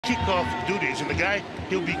kickoff duties, and the guy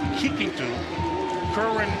he'll be kicking to,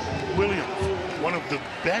 Kerwin Williams, one of the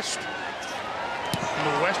best in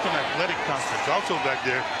the Western Athletic Conference. Also back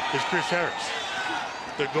there is Chris Harris.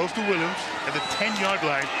 There goes to Williams at the 10-yard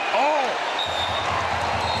line. Oh!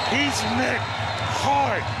 He's met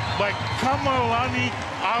hard by Kamalani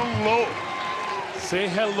Alo. Say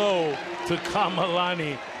hello to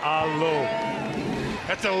Kamalani Alo.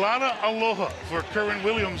 That's a lot of aloha for Kerwin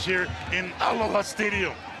Williams here in Aloha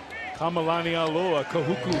Stadium. Kamalani Alo, a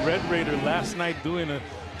Kahuku Red Raider last night doing a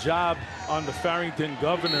job on the Farrington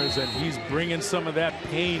Governors, and he's bringing some of that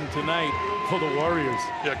pain tonight for the Warriors.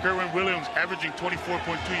 Yeah, Kerwin Williams averaging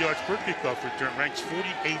 24.2 yards per kickoff return, ranks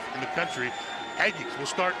 48th in the country. Aggies will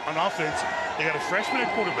start on offense. They got a freshman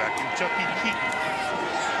at quarterback in Chucky Keaton.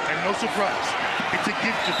 And no surprise, it's a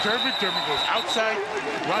gift to Turbin. Turbin goes outside,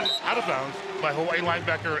 run out of bounds by Hawaii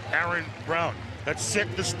linebacker Aaron Brown. That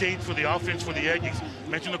set the stage for the offense for the Aggies.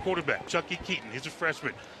 Mention the quarterback, Chucky Keaton. He's a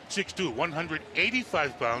freshman, 6'2",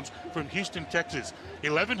 185 pounds, from Houston, Texas.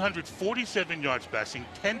 1,147 yards passing,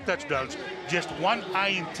 10 touchdowns, just 1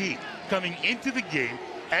 INT. Coming into the game,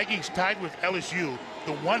 Aggies tied with LSU.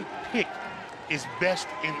 The one pick is best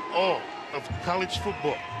in all of college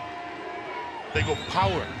football. They go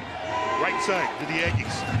power, right side to the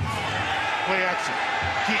Aggies. Play action.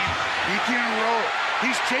 Keaton, he can roll.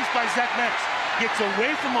 He's chased by Zach Max. Gets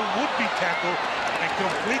away from a would-be tackle and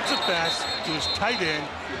completes a pass to his tight end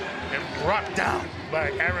and brought down by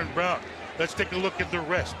Aaron Brown. Let's take a look at the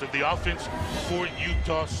rest of the offense for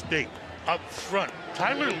Utah State. Up front,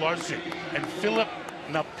 Tyler Larson and Philip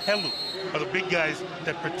Napelu are the big guys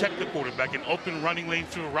that protect the quarterback in open running lane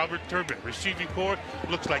through Robert Turbin. Receiving core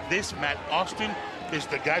looks like this. Matt Austin is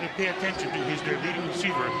the guy to pay attention to. He's their leading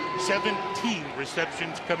receiver. 17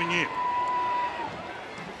 receptions coming in.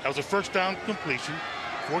 That was a first down completion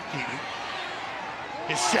for Keaton.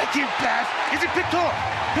 His second pass, is it picked off?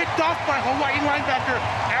 Picked off by Hawaii linebacker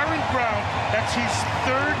Aaron Brown. That's his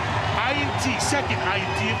third INT, second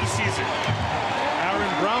INT of the season. Aaron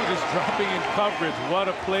Brown just dropping in coverage. What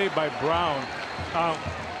a play by Brown.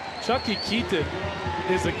 Chucky Keaton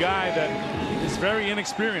is a guy that is very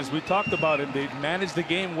inexperienced. We talked about him. They managed the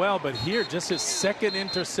game well, but here, just his second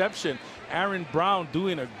interception. Aaron Brown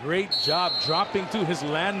doing a great job dropping to his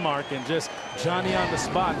landmark and just Johnny on the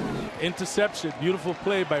spot. Interception, beautiful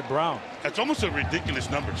play by Brown. That's almost a ridiculous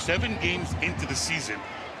number. 7 games into the season,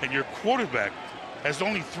 and your quarterback has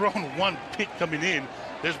only thrown 1 pick coming in.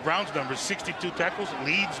 There's Brown's number, 62 tackles,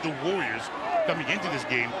 leads the Warriors coming into this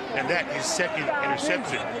game, and that is second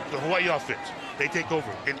interception. The Hawaii offense, they take over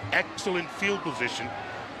in excellent field position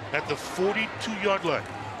at the 42-yard line.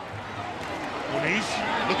 Muniz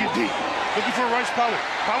looking deep, looking for Royce Pollard.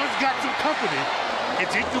 Pollard's got some company.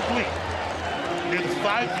 It's incomplete near the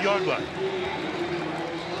 5-yard line.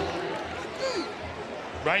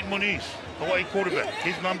 Ryan Muniz, Hawaii quarterback.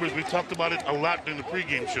 His numbers, we talked about it a lot during the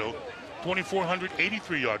pregame show.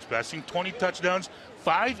 2,483 yards passing, 20 touchdowns,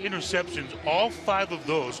 5 interceptions. All 5 of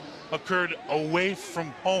those occurred away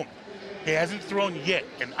from home. He hasn't thrown yet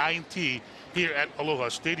an INT here at Aloha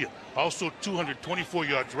Stadium. Also 224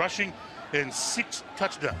 yards rushing and 6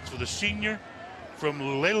 touchdowns for the senior from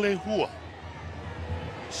Lelehua.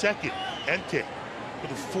 Second and 10 for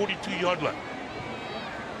the 42-yard line.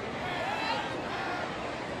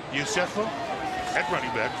 Yosefa at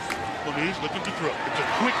running back. Muniz looking to throw. It's a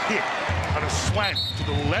quick hit on a slant to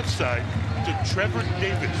the left side to Trevor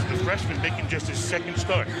Davis, the freshman making just his second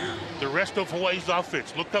start. The rest of Hawaii's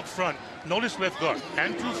offense looked up front. Notice left guard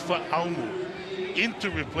Andrew Fa'aumu in to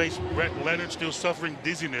replace Brett Leonard, still suffering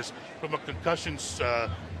dizziness from a concussion.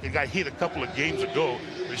 He got hit a couple of games ago.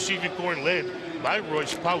 Receiving core led by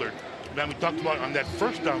Royce Pollard. Now we talked about on that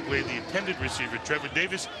first down play, the intended receiver, Trevor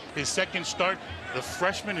Davis, his second start. The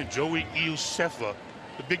freshman and Joey Iosefa,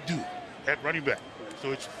 the big dude at running back.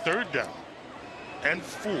 So it's 3rd down and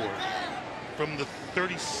 4 from the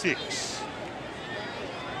 36.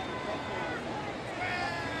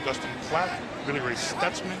 Dustin Clapp, Billy Ray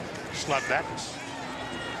Stutzman, slot backs.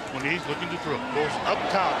 Muniz looking to throw, goes up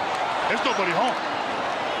top. There's nobody home.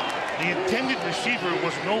 The intended receiver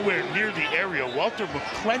was nowhere near the area. Walter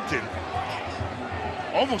McClinton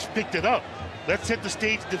almost picked it up. Let's set the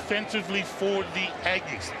stage defensively for the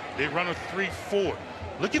Aggies. They run a 3-4.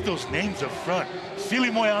 Look at those names up front. Fili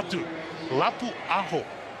Moeatu, Lapu Aho.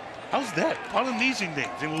 How's that? Polynesian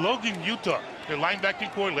names in Logan, Utah. Their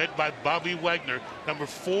linebacking core led by Bobby Wagner, number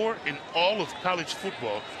 4 in all of college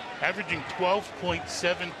football, averaging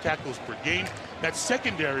 12.7 tackles per game. That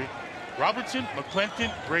secondary, Robertson,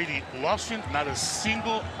 McClinton, Brady, Lawson, not a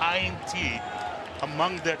single INT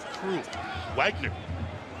among that crew. Wagner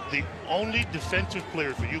the only defensive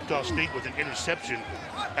player for Utah State with an interception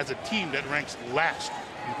as a team that ranks last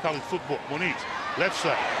in college football. Moniz, left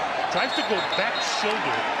side, tries to go back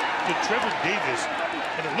shoulder to Trevor Davis,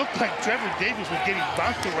 and it looked like Trevor Davis was getting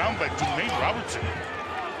bounced around by Jermaine Robertson.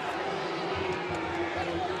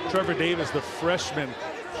 Trevor Davis, the freshman,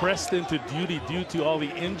 pressed into duty due to all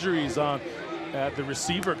the injuries on the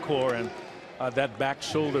receiver core, and that back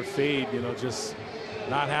shoulder fade, you know, just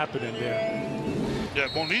not happening there. Yeah,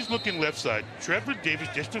 Moniz looking left side. Trevor Davis,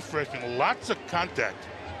 just a freshman, lots of contact.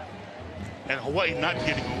 And Hawaii not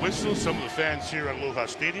getting a whistle. Some of the fans here at Aloha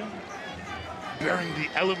Stadium bearing the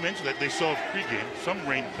elements that they saw pregame. Some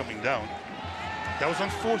rain coming down. That was on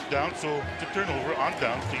 4th down, so it's a turnover on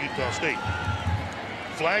down to Utah State.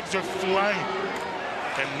 Flags are flying,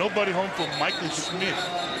 and nobody home for Michael Smith.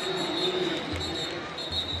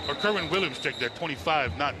 Or Kerwin Williams checked that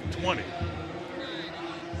 25, not 20.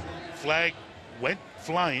 Flag went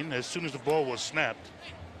flying as soon as the ball was snapped.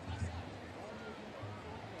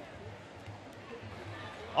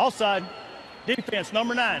 Offside, defense,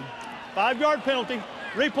 number 9. 5-yard penalty,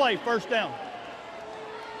 replay, first down.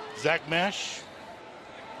 Zach Mash,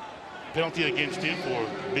 penalty against him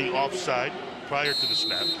for being offside prior to the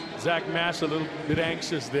snap. Zach Mash a little bit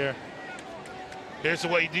anxious there. There's the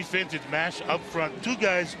Hawaii defense. It's Mash up front. 2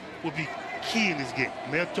 guys will be key in this game.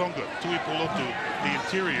 Mea Tonga, Tui Polotu, the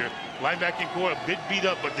interior. Linebacking core a bit beat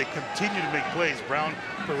up, but they continue to make plays. Brown,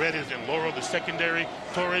 Paredes, and Laurel, the secondary.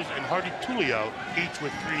 Torres and Hardy Tuliao, each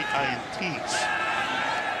with 3 INTs.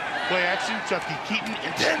 Play action, Chucky Keaton,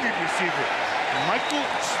 intended receiver. Michael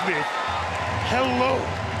Smith. Hello,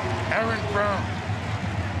 Aaron Brown.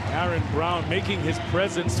 Aaron Brown making his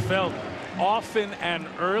presence felt often and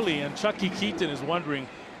early, and Chucky Keaton is wondering,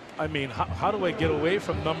 I mean, how do I get away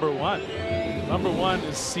from number 1? Number 1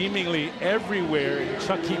 is seemingly everywhere in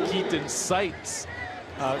Chucky Keaton's sights.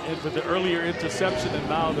 With the earlier interception and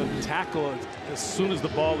now the tackle, as soon as the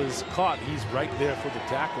ball is caught, he's right there for the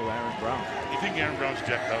tackle, Aaron Brown. You think Aaron Brown's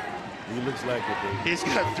jacked up? He looks like it, Dave. He's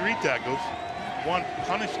got 3 tackles, 1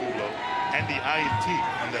 punishment blow, and the INT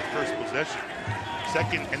on that first possession.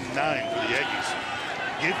 2nd and 9 for the Aggies.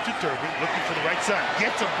 Give to Turbin, looking for the right side.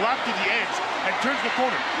 Gets a block to the edge and turns the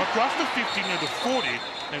corner. Across the 15 near the 40,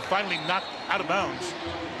 and finally knocked out of bounds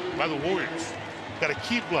by the Warriors. Got a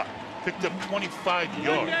key block. Picked up 25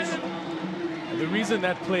 yards. The reason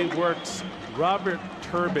that play works, Robert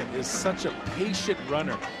Turbin is such a patient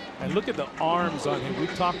runner. And look at the arms on him. We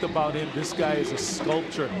talked about him. This guy is a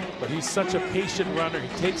sculpture, but he's such a patient runner. He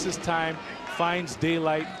takes his time, finds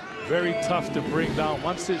daylight. Very tough to bring down.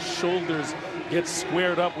 Once his shoulders get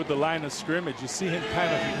squared up with the line of scrimmage, you see him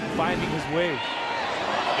kind of finding his way.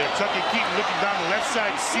 There, Chucky Keaton looking down the left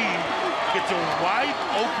side seam, gets a wide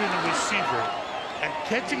open receiver, and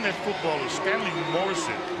catching that football is Stanley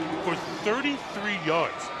Morrison for 33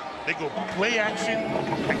 yards. They go play action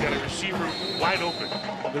and got a receiver wide open.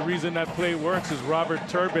 The reason that play works is Robert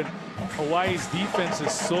Turbin. Hawaii's defense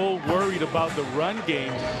is so worried about the run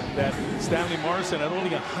game that Stanley Morrison, at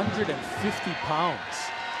only 150 pounds,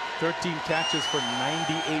 13 catches for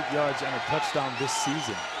 98 yards and a touchdown this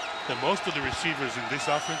season. And most of the receivers in this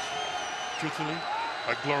offense, truthfully,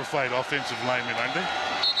 are glorified offensive linemen, aren't they?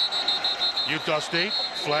 Utah State,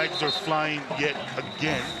 flags are flying yet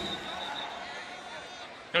again.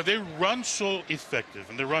 Now, they run so effective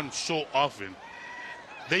and they run so often,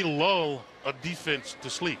 they lull a defense to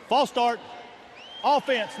sleep. False start.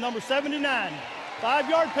 Offense, number 79.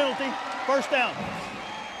 5-yard penalty, first down.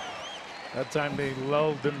 That time they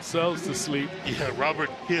lulled themselves to sleep. Yeah, Robert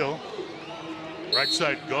Hill, right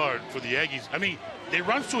side guard for the Aggies. I mean, they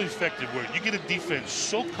run so effective where you get a defense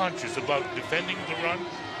so conscious about defending the run,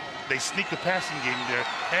 they sneak the passing game there,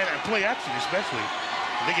 and play action especially,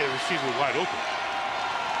 and they get a receiver wide open.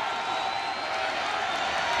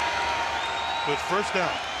 But first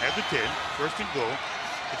down at the 10, 1st and goal.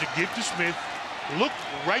 It's a give to Smith. Look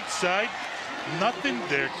right side, nothing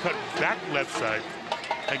there. Cut back left side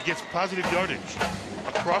and gets positive yardage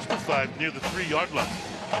across the 5 near the 3-yard line.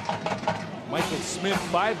 Michael Smith,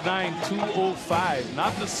 5'9", 205.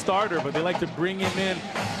 Not the starter, but they like to bring him in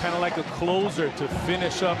kind of like a closer to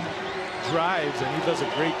finish up drives, and he does a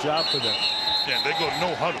great job for them. Yeah, they go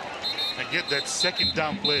no huddle and get that 2nd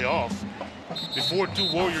down play off before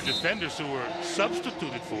 2 Warrior defenders who were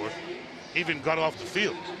substituted for even got off the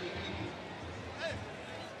field.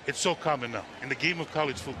 It's so common now in the game of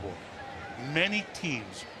college football. Many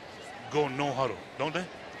teams go no huddle, don't they?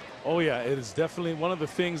 Oh yeah, it is definitely one of the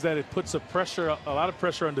things that it puts a lot of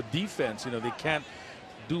pressure on the defense. You know, they can't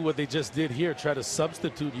do what they just did here, try to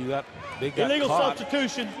substitute you. They got illegal caught.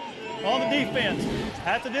 substitution. On the defense,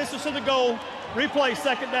 at the distance of the goal, replay,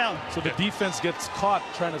 second down. So the defense gets caught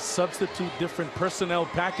trying to substitute different personnel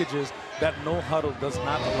packages. That no huddle does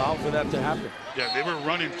not allow for that to happen. Yeah, they were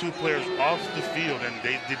running 2 players off the field, and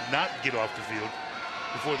they did not get off the field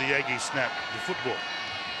before the Aggies snapped the football.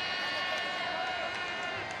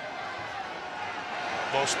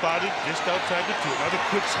 Ball spotted just outside the 2. Another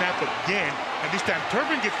quick snap again, and this time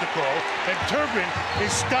Turbin gets the call, and Turbin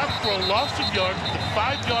is stopped for a loss of yards at the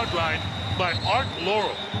 5-yard line by Art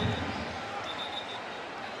Laurel.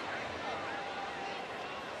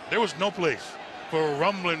 There was no place for a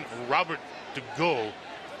rumbling Robert to go,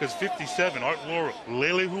 because 57, Art Laurel,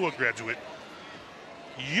 Lele Hua graduate.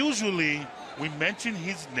 Usually we mention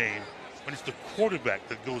his name when it's the quarterback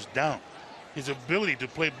that goes down. His ability to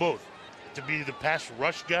play both, to be the pass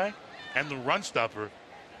rush guy and the run stopper,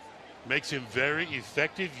 makes him very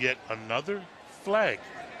effective. Yet another flag.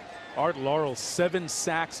 Art Laurel, 7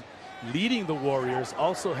 sacks leading the Warriors,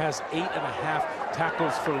 also has 8.5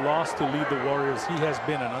 tackles for loss to lead the Warriors. He has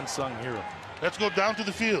been an unsung hero. Let's go down to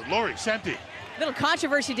the field. Lori, Santi. Little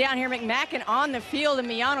controversy down here. McMacken on the field, and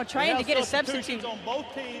Miano trying to get a substitute. On both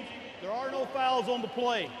teams, there are no fouls on the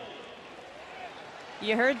play.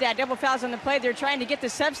 You heard that, double fouls on the play. They're trying to get the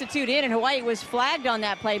substitute in, and Hawaii was flagged on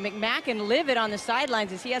that play. McMacken livid on the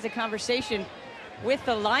sidelines as he has a conversation with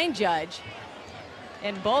the line judge.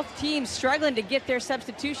 And both teams struggling to get their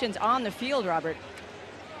substitutions on the field, Robert.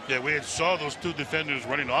 Yeah, we had saw those 2 defenders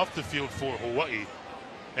running off the field for Hawaii.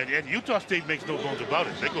 And Utah State makes no bones about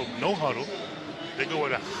it. They go no huddle. They go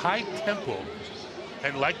at a high tempo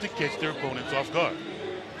and like to catch their opponents off guard.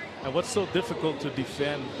 And what's so difficult to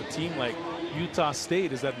defend a team like Utah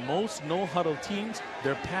State is that most no-huddle teams,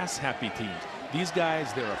 they're pass-happy teams. These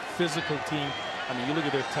guys, they're a physical team. I mean, you look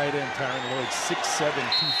at their tight end, Tyron Lloyd, 6'7",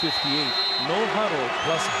 258. No huddle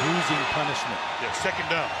plus bruising punishment. Yeah, second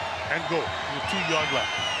down and goal to the 2-yard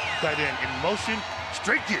line. Tight end in motion,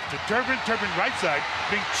 straight kick to Turbin. Turbin right side,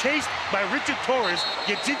 being chased by Richard Torres,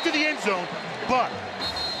 gets into the end zone, but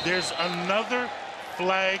there's another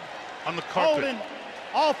flag on the carpet. Holding,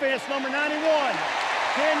 offense number 91.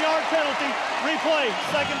 10-yard penalty, replay,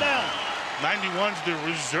 second down. 91's the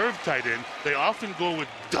reserve tight end. They often go with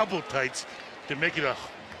double tights to make it a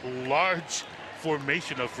large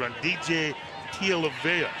formation up front. DJ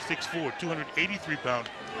Tialavea, 6'4", 283-pound,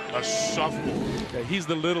 a sophomore. Yeah, he's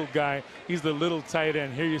the little guy. He's the little tight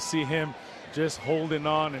end. Here you see him just holding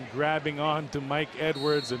on and grabbing on to Mike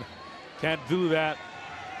Edwards, and can't do that.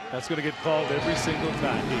 That's going to get called every single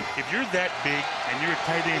time. If you're that big and you're a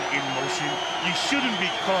tight end in motion, you shouldn't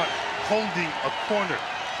be caught holding a corner.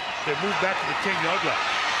 They move back to the 10-yard line.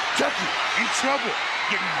 Chucky in trouble,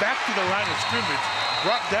 getting back to the line of scrimmage,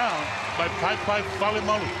 brought down by Pai Pai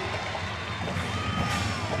Falimalu.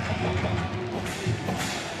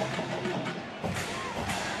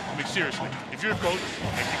 I mean, seriously, if you're a coach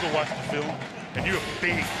and you go watch the film and you're a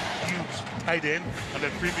big, huge tight end on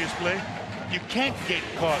that previous play, you can't get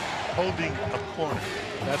caught holding a corner.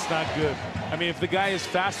 That's not good. I mean, if the guy is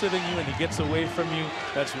faster than you and he gets away from you,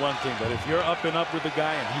 that's one thing. But if you're up and up with the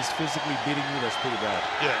guy and he's physically beating you, that's pretty bad.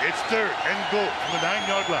 Yeah, it's third and goal from the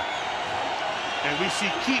 9-yard line. And we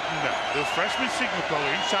see Keaton now, the freshman signal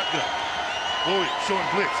caller in shotgun. Warriors showing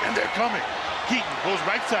blitz, and they're coming. Keaton goes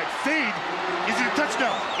right side, fade. Is it a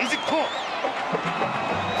touchdown? Is it caught?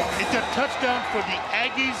 It's a touchdown for the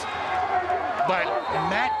Aggies by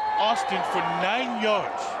Matt Austin for 9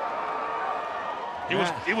 yards.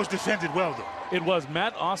 It was defended well, though. It was.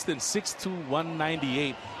 Matt Austin, 6'2",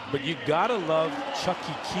 198. But you gotta love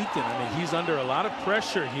Chucky Keaton. I mean, he's under a lot of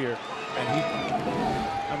pressure here, and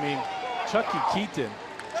Chucky Keaton,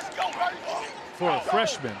 for a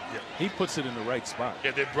freshman, he puts it in the right spot.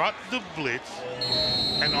 Yeah, they brought the blitz,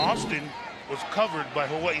 and Austin was covered by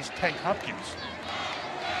Hawaii's Tank Hopkins.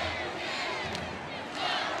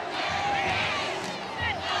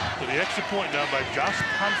 So the extra point now by Josh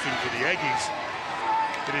Thompson for the Aggies.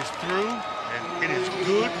 It is through, and it is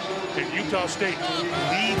good, and Utah State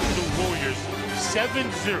leads the Warriors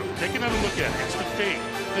 7-0. Take another look at it. It's the fade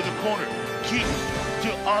to the corner. Keaton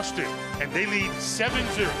to Austin, and they lead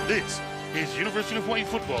 7-0. This is University of Hawaii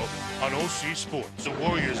football on OC Sports. The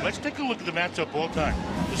Warriors, let's take a look at the matchup all time.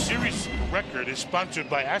 The series record is sponsored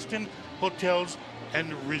by Aston Hotels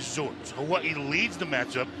and Resorts. Hawaii leads the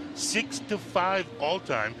matchup 6-5 all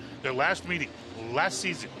time. Their last meeting last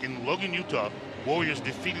season in Logan, Utah, Warriors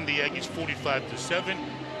defeating the Aggies 45-7.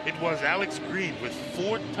 It was Alex Green with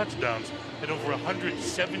 4 touchdowns and over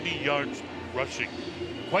 170 yards rushing.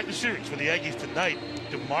 Quite the series for the Aggies tonight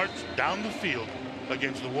to march down the field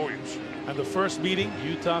against the Warriors. And the first meeting,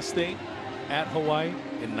 Utah State at Hawaii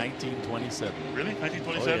in 1927. Really?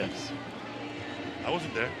 1927? Oh, yes. I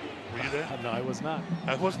wasn't there. Were you there? No, I was not.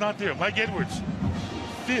 I was not there. Mike Edwards,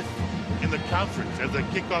 5th in the conference as a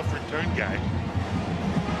kickoff return guy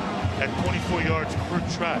at 24 yards per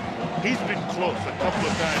try. He's been close a couple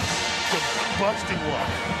of times to busting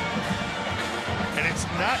one. And it's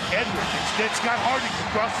not Edwards. Instead, Scott Harding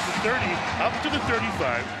crosses the 30 up to the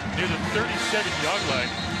 35 near the 37-yard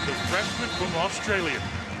line. The freshman from Australia.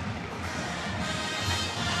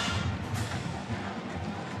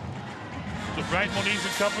 So Brian Moniz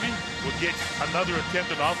and company will get another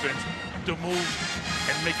attempt on offense to move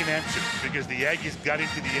and make an answer because the Aggies got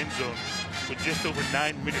into the end zone with just over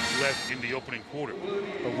 9 minutes left in the opening quarter.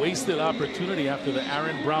 A wasted opportunity after the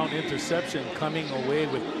Aaron Brown interception, coming away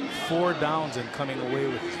with 4 downs and coming away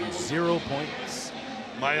with 0 points.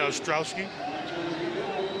 Maya Ostrowski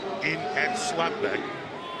in at slot back.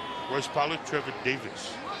 Royce Pollard, Trevor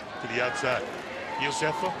Davis to the outside.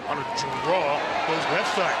 Josefa on a draw goes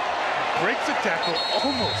left side. Breaks the tackle,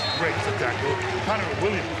 almost breaks the tackle. Connor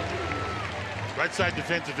Williams, right side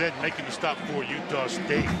defensive end, making the stop for Utah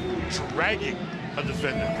State, dragging a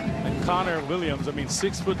defender. And Connor Williams, I mean,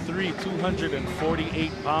 6'3",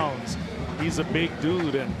 248 pounds. He's a big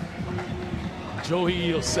dude, and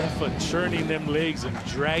Joey Josefa churning them legs and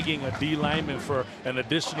dragging a D lineman for an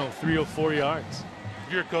additional 3 or 4 yards.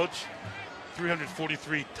 Your coach,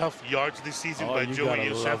 343 tough yards this season by Joey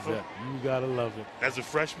Josefa. You gotta love it. As a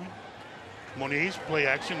freshman, Moniz play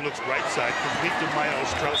action, looks right side, complete to Maya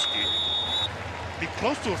Ostrowski. Be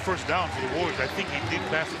close to a first down for the Warriors. I think he did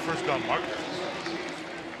pass the first down marker.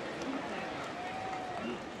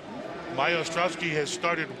 Maya Ostrowski has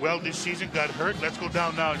started well this season, got hurt. Let's go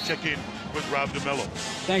down now and check in with Rob DeMello.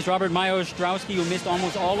 Thanks, Robert. Maya Ostrowski, who missed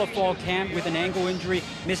almost all of fall camp with an ankle injury,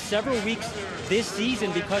 missed several weeks this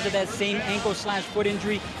season because of that same ankle/foot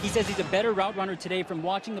injury. He says he's a better route runner today from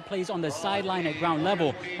watching the plays on the sideline at ground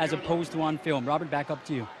level as opposed to on film. Robert, back up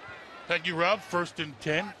to you. Thank you, Rob. 1st and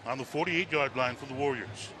 10 on the 48-yard line for the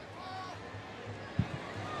Warriors.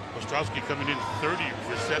 Ostrowski coming in 30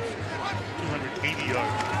 receptions, 280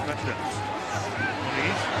 yards, touchdowns.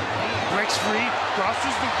 Moniz breaks free,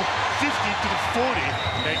 crosses the 50 to the 40,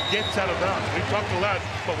 and gets out of bounds. We've talked a lot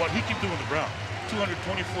about what he can do in the ground.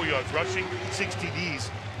 224 yards rushing, 6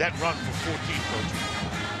 TDs. That run for 14, coach.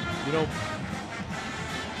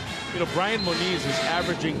 You know, Brian Moniz is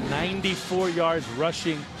averaging 94 yards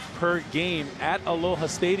rushing per game at Aloha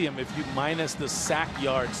Stadium if you minus the sack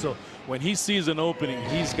yards. So when he sees an opening,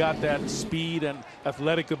 he's got that speed and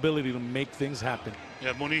athletic ability to make things happen.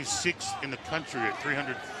 Yeah, Moniz 6th in the country at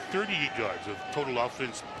 338 yards of total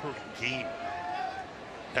offense per game.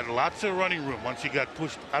 Had lots of running room once he got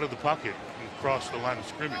pushed out of the pocket and crossed the line of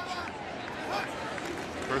scrimmage.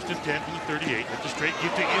 1st and 10 from the 38. At the straight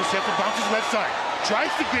give to Josefa, bounces left side.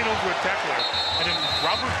 Tries to get over a tackler. And then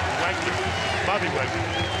Robert Wagner, Bobby Wagner,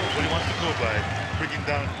 what he wants to go by, bringing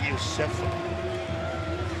down Josefa.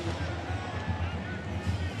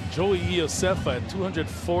 Joey Josefa at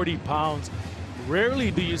 240 pounds.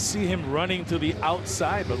 Rarely do you see him running to the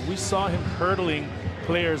outside, but we saw him hurdling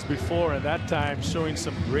players before, and that time showing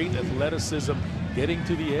some great athleticism, getting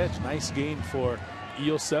to the edge. Nice gain for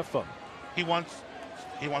Josefa. He wants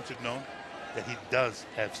it known that he does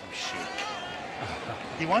have some shape.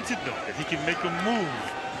 He wants it known that he can make a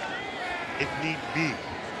move if need be.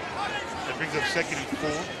 That brings up 2nd and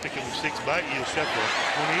 4, picking up 6 by Josefa.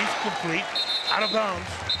 When he's complete, out of bounds.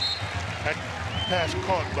 That pass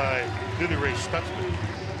caught by Billy Ray Stutzman.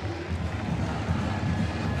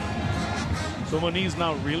 So Moniz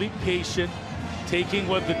now really patient, taking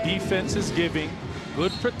what the defense is giving.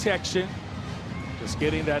 Good protection. Just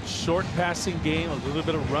getting that short passing game, a little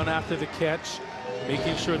bit of run after the catch,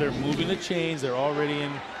 making sure they're moving the chains. They're already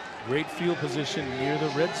in great field position near the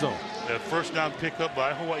red zone. That first down pickup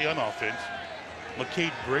by Hawaii on offense.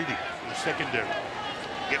 McCade Brady in the secondary,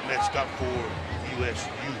 getting that stop for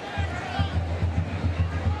USU.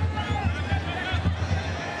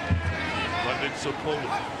 London Sopolo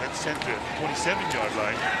at center, 27-yard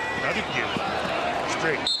line. Another give,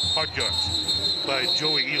 straight, hard yards by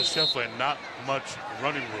Joey Josefa, and not much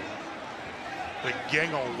running room. The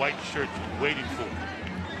gang on white shirts waiting for him.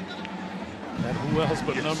 And who else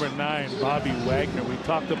but number 9, Bobby Wagner. We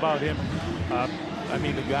talked about him. I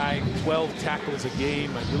mean, the guy, 12 tackles a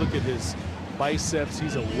game. And you look at his biceps,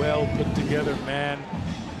 he's a well put together man.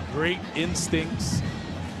 Great instincts.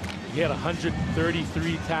 He had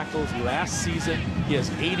 133 tackles last season. He has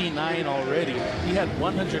 89 already. He had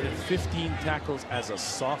 115 tackles as a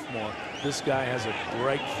sophomore. This guy has a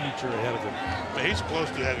bright future ahead of him. He's close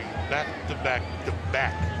to having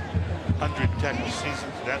back-to-back 100 tackle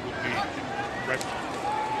seasons. That would be freshman.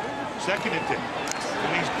 Second and 10.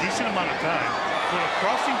 Moniz, decent amount of time for a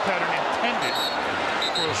crossing pattern intended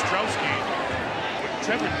for Ostrowski. But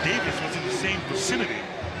Trevor Davis was in the same vicinity.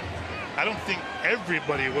 I don't think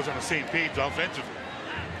everybody was on the same page offensively.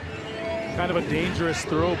 Kind of a dangerous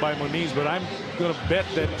throw by Moniz, but I'm going to bet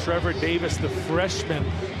that Trevor Davis, the freshman,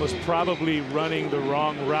 was probably running the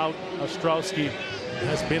wrong route. Ostrowski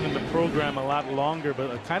has been in the program a lot longer, but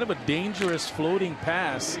a kind of a dangerous floating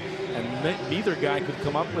pass, and neither guy could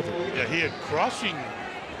come up with it. Yeah, he had crossing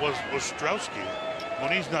was Ostrowski.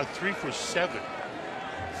 Moniz now 3 for 7,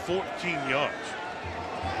 14 yards.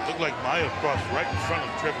 Looked like Maya crossed right in front of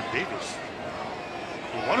Trevor Davis.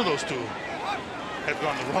 Well, one of those two had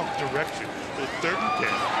gone the wrong direction. So 3rd and 10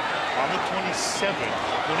 on the 27.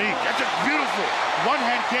 Moniz, that's a beautiful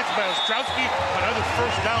one-hand catch by Ostrowski. Another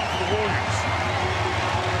first down for the Warriors.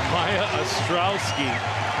 Maya Ostrowski.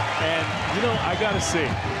 And, you know, I got to say,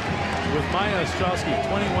 with Maya Ostrowski,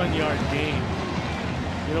 21-yard gain,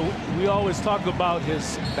 you know, we always talk about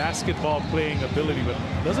his basketball playing ability, but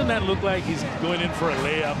doesn't that look like he's going in for a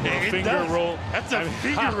layup or a finger roll? That's a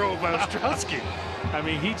finger roll by Ostrowski. I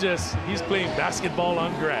mean, he's playing basketball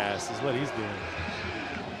on grass is what he's doing.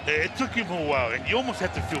 It took him a while, and you almost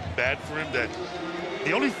have to feel bad for him that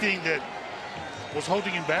the only thing that was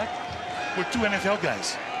holding him back were 2 NFL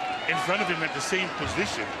guys in front of him at the same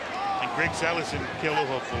position, and Greg Salas and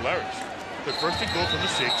Kealoha Polaris. The first and goal from the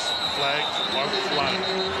 6, flags are flying.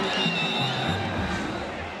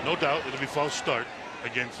 No doubt it'll be false start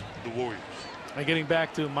against the Warriors. And getting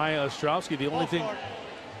back to Maya Ostrowski, the only thing...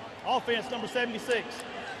 Offense number 76.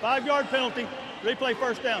 5-yard penalty. Replay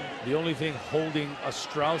first down. The only thing holding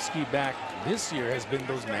Ostrowski back this year has been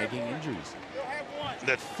those nagging injuries.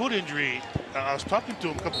 That foot injury, I was talking to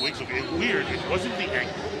him a couple weeks ago. It's weird. It wasn't the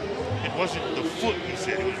ankle. It wasn't the foot, he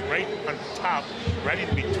said. It was right on top, right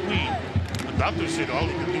in between. The doctor said all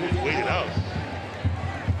he could do was wait it out,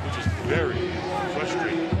 which is very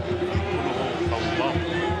frustrating. A bump.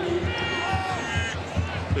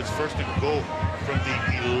 It's first and goal from the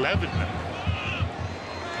 11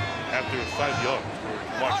 after 5 yards were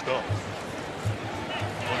marched off.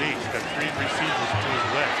 Moniz got 3 receivers to his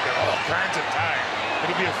left, got all kinds of time.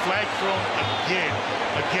 It'll be a flag thrown again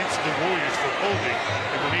against the Warriors for holding,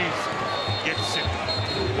 and Moniz gets it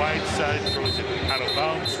to the wide side, throws it out of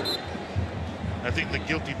bounds. I think the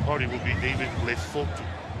guilty party will be David Lefotu.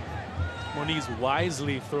 Moniz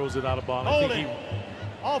wisely throws it out of bounds. Holding.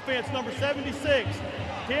 Offense number 76.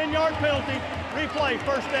 10-yard penalty. Replay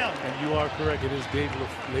first down. And you are correct. It is Dave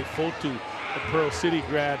Lefotu, a Pearl City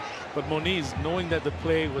grad. But Moniz, knowing that the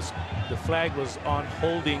flag was on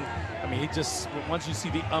holding, I mean, he just, once you see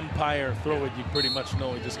the umpire throw it, you pretty much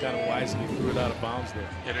know he just kind of wisely threw it out of bounds there.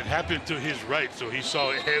 And it happened to his right, so he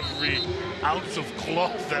saw every ounce of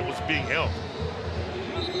cloth that was being held.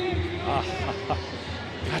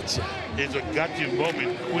 Gotcha. It's a gotcha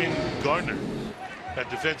moment. Quinn Garner, that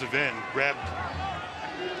defensive end, grabbed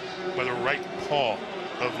by the right paw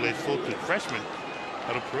of Lefotu, freshman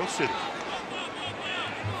out of Pearl City.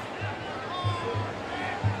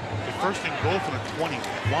 The first and goal from the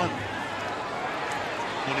 21.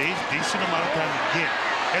 Moniz, decent amount of time again.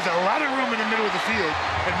 There's a lot of room in the middle of the field,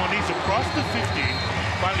 and Moniz across the 15,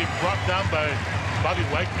 finally brought down by Bobby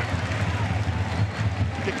Wagner.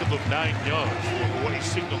 Pickup of 9 yards for Hawaii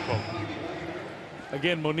signal call.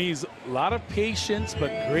 Again, Moniz, a lot of patience,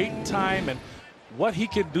 but great time, and what he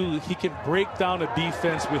can do, he can break down a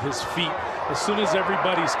defense with his feet. As soon as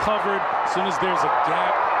everybody's covered, as soon as there's a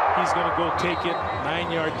gap, he's going to go take it.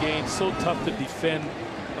 9-yard gain. So tough to defend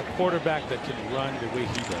a quarterback that can run the way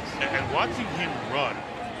he does. And watching him run,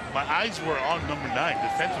 my eyes were on number 9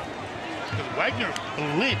 defensively. Because Wagner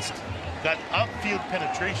blitzed, got upfield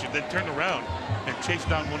penetration, then turned around and chased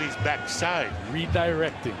down Moniz's backside.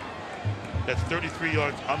 Redirecting. That's 33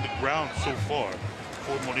 yards on the ground so far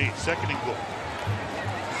for Moniz. Second and goal.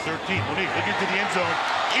 13. Moniz looking to the end zone.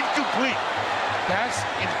 Incomplete. Pass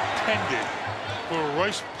intended for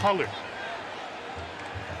Royce Pollard.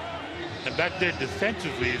 And back there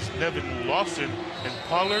defensively is Nevin Lawson. And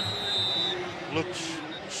Pollard looks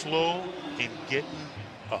slow in getting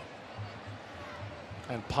up.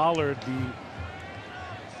 And Pollard,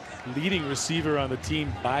 the leading receiver on the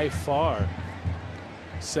team by far.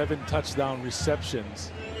 7 touchdown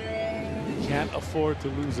receptions. You can't afford to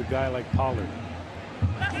lose a guy like Pollard.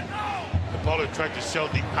 And Pollard tried to sell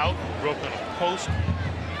the out, broke on a post.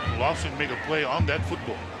 Lawson made a play on that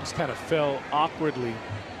football. Just kind of fell awkwardly.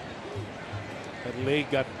 That leg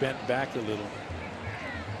got bent back a little.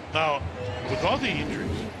 Now, with all the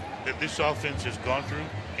injuries that this offense has gone through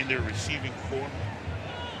in their receiving corps,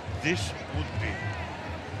 this would be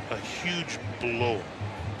a huge blow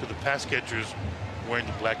to the pass catchers wearing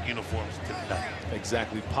the black uniforms tonight.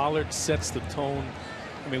 Exactly. Pollard sets the tone.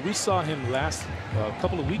 I mean, we saw him last a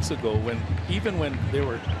couple of weeks ago when even when there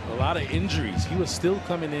were a lot of injuries, he was still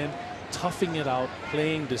coming in, toughing it out,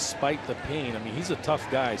 playing despite the pain. I mean, he's a tough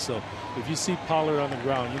guy. So if you see Pollard on the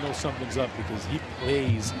ground, you know something's up because he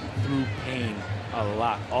plays through pain a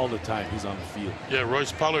lot, all the time he's on the field. Yeah,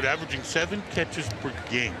 Royce Pollard averaging 7 catches per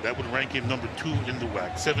game. That would rank him number 2 in the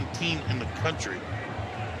WAC, 17 in the country.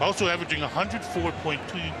 Also averaging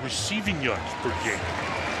 104.2 receiving yards per game.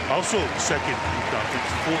 Also second in the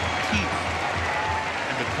conference, 14th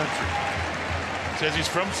in the country. Says he's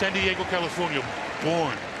from San Diego, California,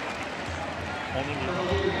 born.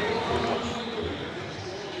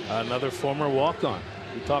 Another former walk-on.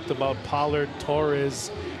 We talked about Pollard,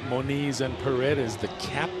 Torres, Moniz, and Paredes, the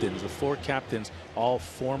captains, the 4 captains, all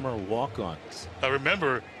former walk-ons.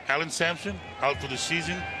 Remember, Alan Sampson out for the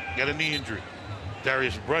season, got a knee injury.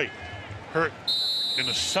 Darius Bright hurt in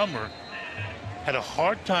the summer, had a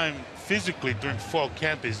hard time physically during fall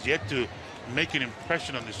camp, is yet to make an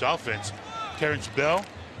impression on this offense. Terrence Bell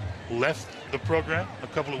left the program a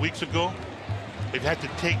couple of weeks ago. They've had to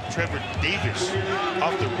take Trevor Davis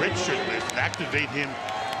off the redshirt list and activate him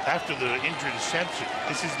after the injury to Sampson.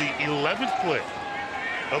 This is the 11th play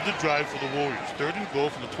of the drive for the Warriors. 3rd and goal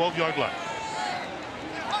from the 12-yard line.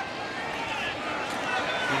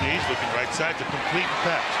 Muniz looking right side to complete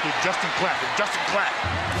pass to Justin Clapp. And Justin Clapp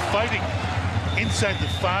fighting inside the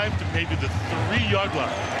 5 to maybe the 3-yard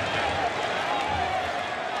line.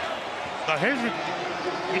 Now here's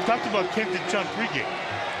we talked about Kenton Chun pregame.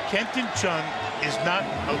 Kenton Chun is not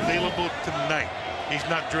available tonight. He's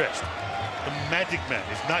not dressed. The Magic Man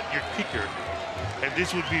is not your kicker, and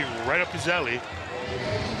this would be right up his alley.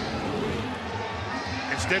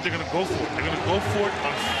 Instead, they're going to go for it. They're going to go for it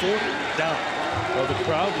on 4th down. Well, the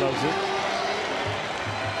crowd loves it.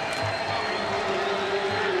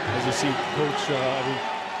 As you see, Coach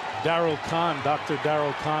Darryl Kahn, Dr.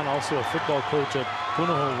 Darryl Kahn, also a football coach at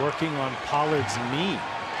Punahou, working on Pollard's knee.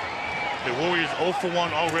 The Warriors 0 for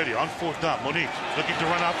 1 already on 4th down. Moniz looking to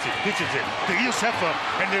run opposite, pitches it to Iosefa,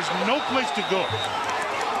 and there's no place to go.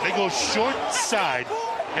 They go short side,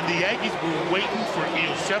 and the Aggies were waiting for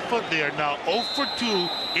Iosefa. They are now 0 for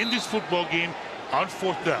 2 in this football game on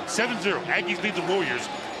 4th down. 7-0. Aggies lead the Warriors.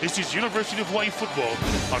 This is University of Hawaii football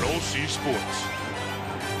on OC Sports.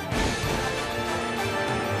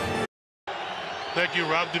 Thank you,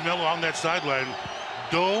 Rob DeMello on that sideline.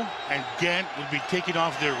 Doe and Gant will be taking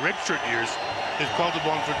off their redshirt years. They've called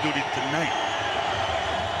upon for duty tonight.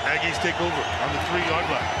 Aggies take over on the 3-yard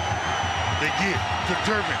line. They give to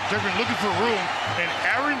Durbin. Durbin looking for room, and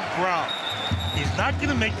Aaron Brown. He's not going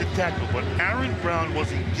to make the tackle, but Aaron Brown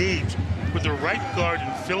was engaged with the right guard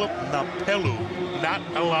and Philip Napelu, not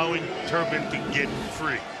allowing Durbin to get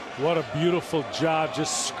free. What a beautiful job,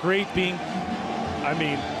 just scraping. I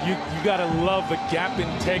mean, you got to love the gap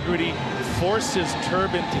integrity. Forces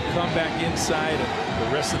Turbin to come back inside, and the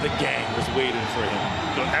rest of the gang was waiting for him.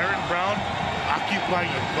 So Aaron Brown occupying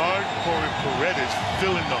a guard, Corey Paredes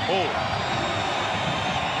filling the hole.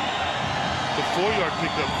 The 4-yard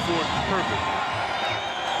pickup for Turbin.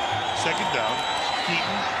 2nd down,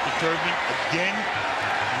 Keaton to Turbin again.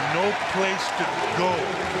 No place to go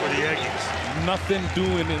for the Aggies. Nothing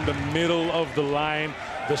doing in the middle of the line.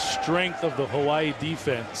 The strength of the Hawaii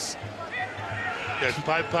defense. There's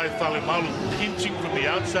Pai Falimalu pinching from the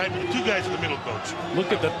outside. The 2 guys in the middle, coach.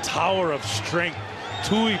 Look at the tower of strength.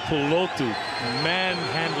 Tui Pulotu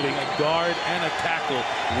manhandling a guard and a tackle,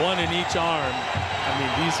 1 in each arm. I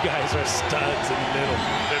mean, these guys are studs in the middle.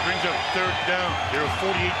 That brings up 3rd down. They're a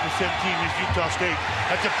 48% team is Utah State.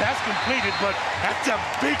 That's a pass completed, but that's a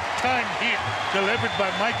big-time hit delivered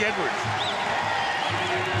by Mike Edwards.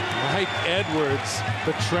 Mike Edwards,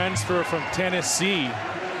 the transfer from Tennessee.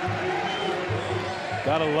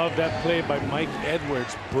 Gotta love that play by Mike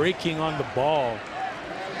Edwards, breaking on the ball,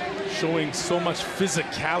 showing so much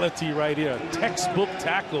physicality right here. A textbook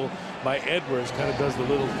tackle by Edwards, kind of does the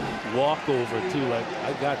little walkover too, like,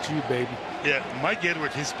 I got you, baby. Yeah, Mike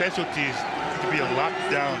Edwards, his specialty is to be a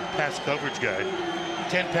lockdown pass coverage guy.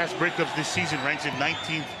 10 pass breakups this season, ranks in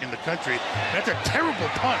 19th in the country. That's a terrible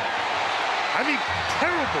punt. I mean,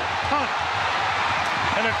 terrible punt.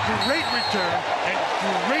 And a great return and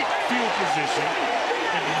great field position.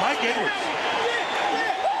 And Mike Edwards.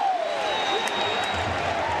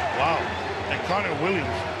 Wow. And Connor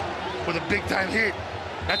Williams with a big-time hit.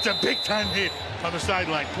 That's a big-time hit on the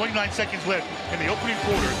sideline. 29 seconds left in the opening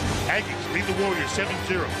quarter. Aggies lead the Warriors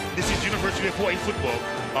 7-0. This is University of Hawaii football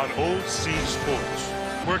on OC Sports.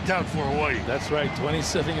 worked out for Hawaii. That's right,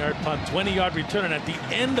 27-yard punt, 20-yard return, and at the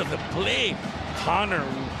end of the play, Connor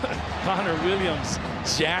Williams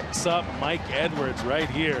jacks up Mike Edwards right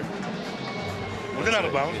here. Was that out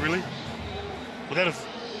of bounds, really? Was that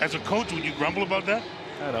as a coach, would you grumble about that?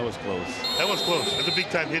 Yeah, that was close. That was close. That's a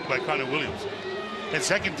big-time hit by Connor Williams. And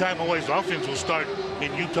second time Hawaii's offense will start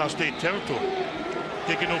in Utah State territory.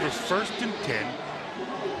 Taking over 1st and 10,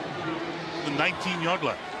 the 19-yard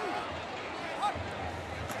line.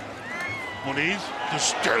 Moniz to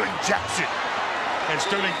Sterling Jackson. And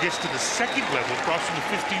Sterling gets to the second level, crossing the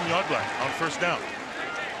 15-yard line on 1st down.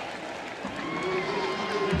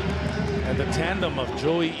 And the tandem of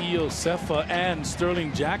Joey Iosefa and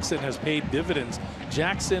Sterling Jackson has paid dividends.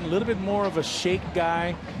 Jackson, a little bit more of a shake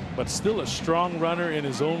guy, but still a strong runner in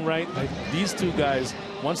his own right. Like these two guys,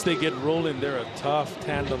 once they get rolling, they're a tough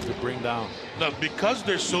tandem to bring down. Now, because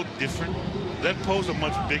they're so different, that pose a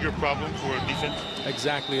much bigger problem for a defense.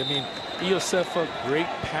 Exactly. I mean, Iosefa, great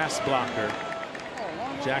pass blocker.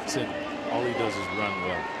 Jackson, all he does is run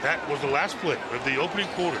well. That was the last play of the opening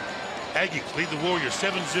quarter. Aggies lead the Warriors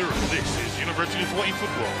 7-0. This is University of Hawaii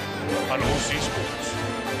football on OC Sports.